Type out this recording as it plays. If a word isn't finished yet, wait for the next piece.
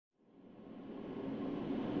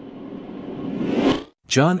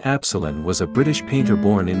John Absolon was a British painter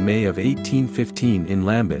born in May of 1815 in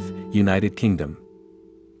Lambeth, United Kingdom.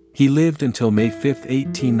 He lived until May 5,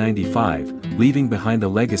 1895, leaving behind a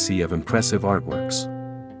legacy of impressive artworks.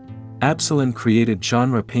 Absolon created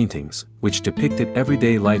genre paintings, which depicted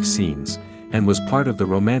everyday life scenes, and was part of the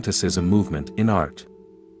Romanticism movement in art.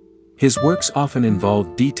 His works often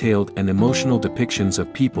involved detailed and emotional depictions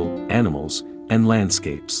of people, animals, and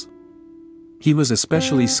landscapes. He was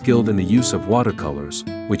especially skilled in the use of watercolors,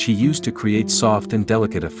 which he used to create soft and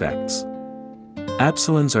delicate effects.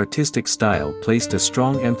 Absolon's artistic style placed a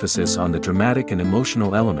strong emphasis on the dramatic and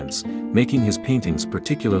emotional elements, making his paintings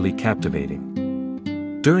particularly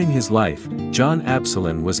captivating. During his life, John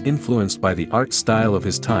Absolon was influenced by the art style of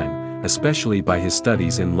his time, especially by his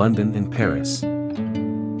studies in London and Paris.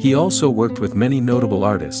 He also worked with many notable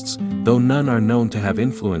artists, though none are known to have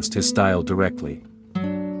influenced his style directly.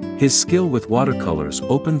 His skill with watercolors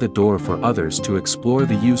opened the door for others to explore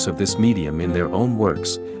the use of this medium in their own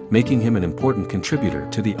works, making him an important contributor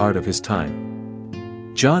to the art of his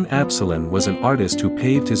time. John Absolon was an artist who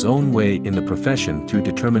paved his own way in the profession through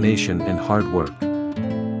determination and hard work.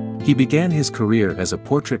 He began his career as a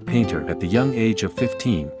portrait painter at the young age of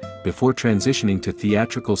 15, before transitioning to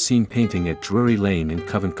theatrical scene painting at Drury Lane in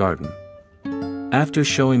Covent Garden. After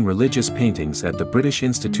showing religious paintings at the British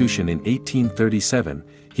Institution in 1837,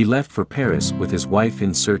 he left for Paris with his wife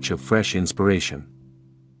in search of fresh inspiration.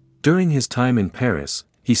 During his time in Paris,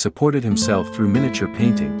 he supported himself through miniature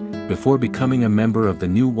painting, before becoming a member of the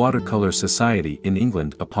New Watercolour Society in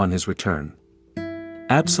England upon his return.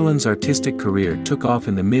 Absolon's artistic career took off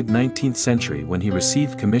in the mid-19th century when he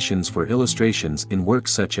received commissions for illustrations in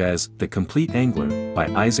works such as The Complete Angler by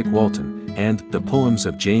Isaac Walton and The Poems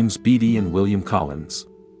of James Beattie and William Collins.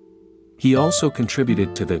 He also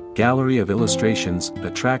contributed to the Gallery of Illustrations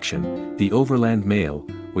Attraction, The Overland Mail,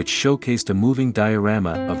 which showcased a moving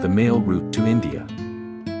diorama of the mail route to India.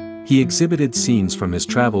 He exhibited scenes from his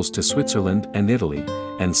travels to Switzerland and Italy,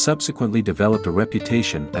 and subsequently developed a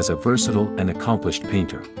reputation as a versatile and accomplished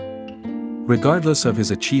painter. Regardless of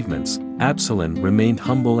his achievements, Absolon remained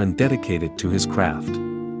humble and dedicated to his craft.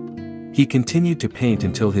 He continued to paint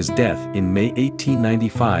until his death in May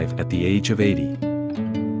 1895 at the age of 80.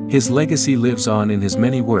 His legacy lives on in his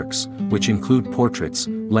many works, which include portraits,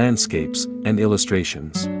 landscapes, and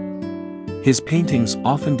illustrations. His paintings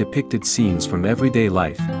often depicted scenes from everyday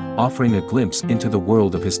life, offering a glimpse into the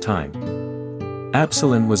world of his time.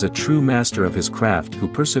 Absolon was a true master of his craft who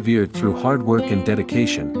persevered through hard work and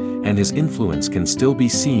dedication, and his influence can still be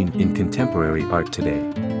seen in contemporary art today.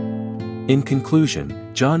 In conclusion,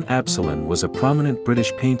 John Absolon was a prominent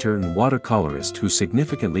British painter and watercolorist who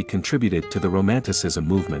significantly contributed to the Romanticism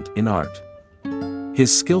movement in art.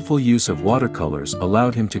 His skillful use of watercolors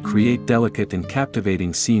allowed him to create delicate and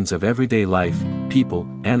captivating scenes of everyday life, people,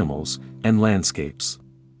 animals, and landscapes.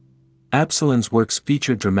 Absolon's works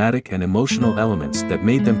featured dramatic and emotional elements that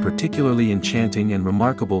made them particularly enchanting and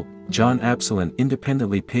remarkable. John Absolon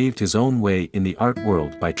independently paved his own way in the art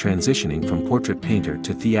world by transitioning from portrait painter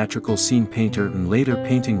to theatrical scene painter and later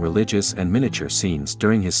painting religious and miniature scenes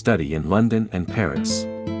during his study in London and Paris.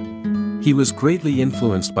 He was greatly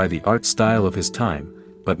influenced by the art style of his time,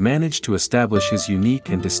 but managed to establish his unique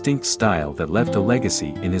and distinct style that left a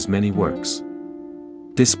legacy in his many works.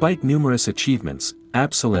 Despite numerous achievements,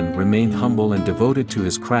 Absolon remained humble and devoted to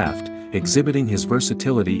his craft, exhibiting his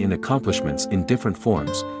versatility in accomplishments in different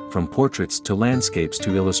forms, from portraits to landscapes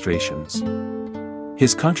to illustrations.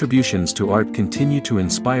 His contributions to art continue to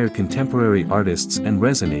inspire contemporary artists and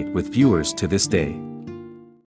resonate with viewers to this day.